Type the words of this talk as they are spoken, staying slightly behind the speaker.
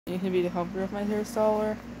You can be the helper of my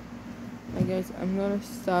hairstyler. Hey guys, I'm gonna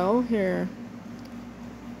style hair.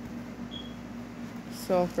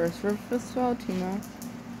 So first for Valentina.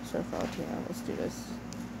 Let's do this.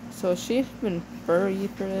 So she's been furry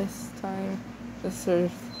for this time. This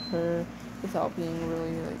serves her without being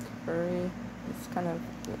really like furry. It's kind of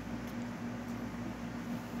good.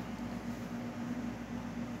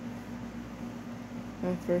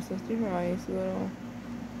 And first let's do her eyes a little.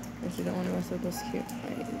 Because you don't want to mess up those cute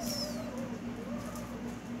eyes.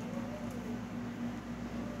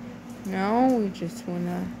 Now we just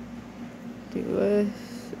wanna do this,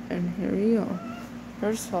 and here we go.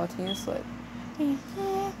 Here's Valentina slip.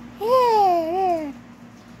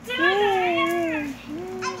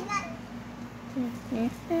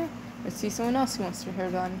 Let's see someone else who wants their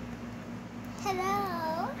hair done.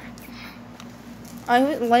 Hello. I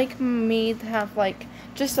would like me to have like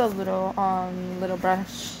just a little little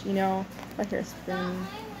brush, you know, a hairspin.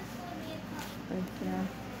 Like, yeah.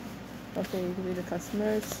 Okay, you can be the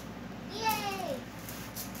customers. Yay!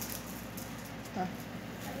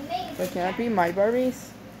 But can I be my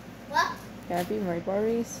Barbies? What? Can I be my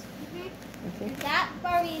Barbies? Okay. That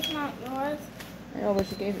Barbie is not yours. I know,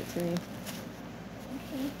 but you gave it to me.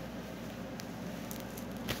 Okay.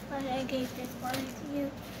 But I gave this Barbie to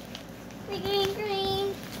you. Green,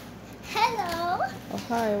 green. Hello. Oh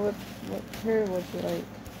hi, what hair would you like?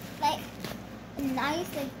 Like a nice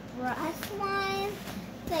like brush one.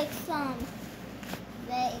 Like some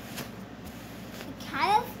like I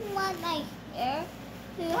kind of want my hair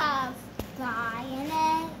to have dye in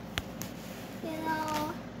it. You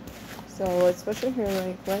know. So let's brush your hair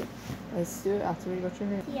like what? Let's do it after we brush your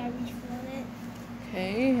hair. Yeah, I refilled it.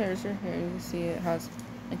 Okay, here's your hair. You can see it has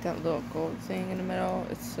like that little gold thing in the middle.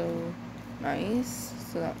 It's so nice.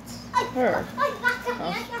 So that's her.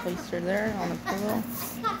 I'll place her there on the pillow.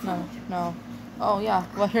 No. Oh yeah,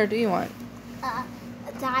 what hair do you want? A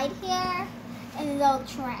dyed hair and a little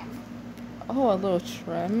trim. Oh, a little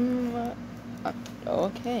trim.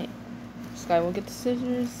 Okay. Sky will get the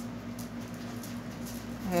scissors.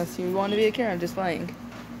 I guess you want to be a Karen, just playing.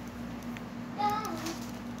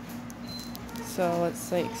 So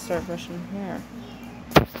let's like start brushing hair.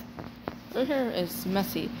 Her hair is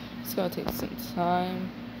messy. It's gonna take some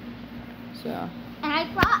time. So yeah. And I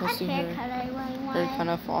brought We'll a see haircut her. I really They're wanted. kind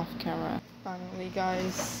of off camera. Finally,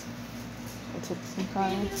 guys, it took some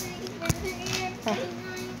time.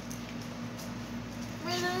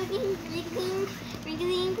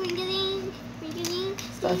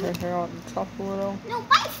 Start her hair on the top a little. No,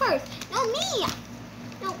 bite first. No, me.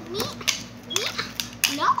 No, me.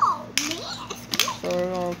 No, me. So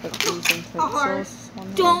we're gonna put these pencils on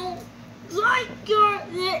her. Don't like your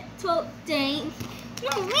little thing. No,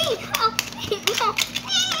 me. Oh, no.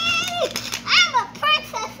 I'm a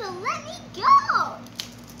princess, so let me go.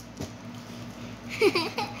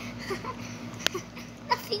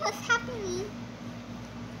 Let's see what's happening.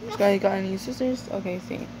 Sky, you got any scissors? Okay,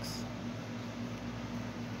 thanks.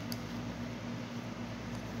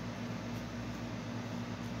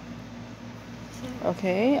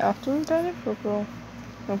 Okay, after we've done it purple,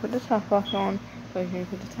 I'm gonna put the top back on. So I can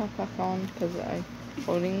put the top back on because I'm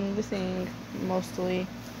holding the thing mostly.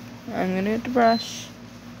 I'm gonna get the brush.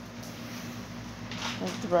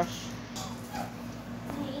 There's the brush.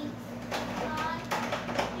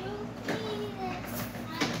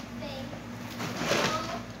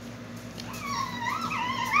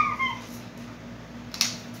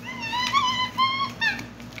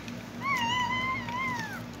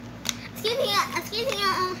 Excuse me,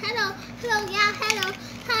 hello, yeah, hello,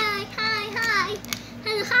 hi, hello,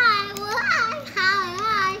 hi, well, hi.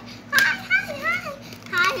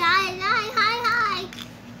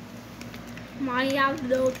 Might have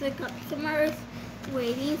loads of customers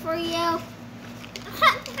waiting for you.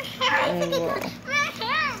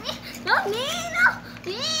 No, me.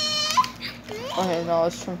 Okay, now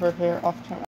let's trim her hair off camera.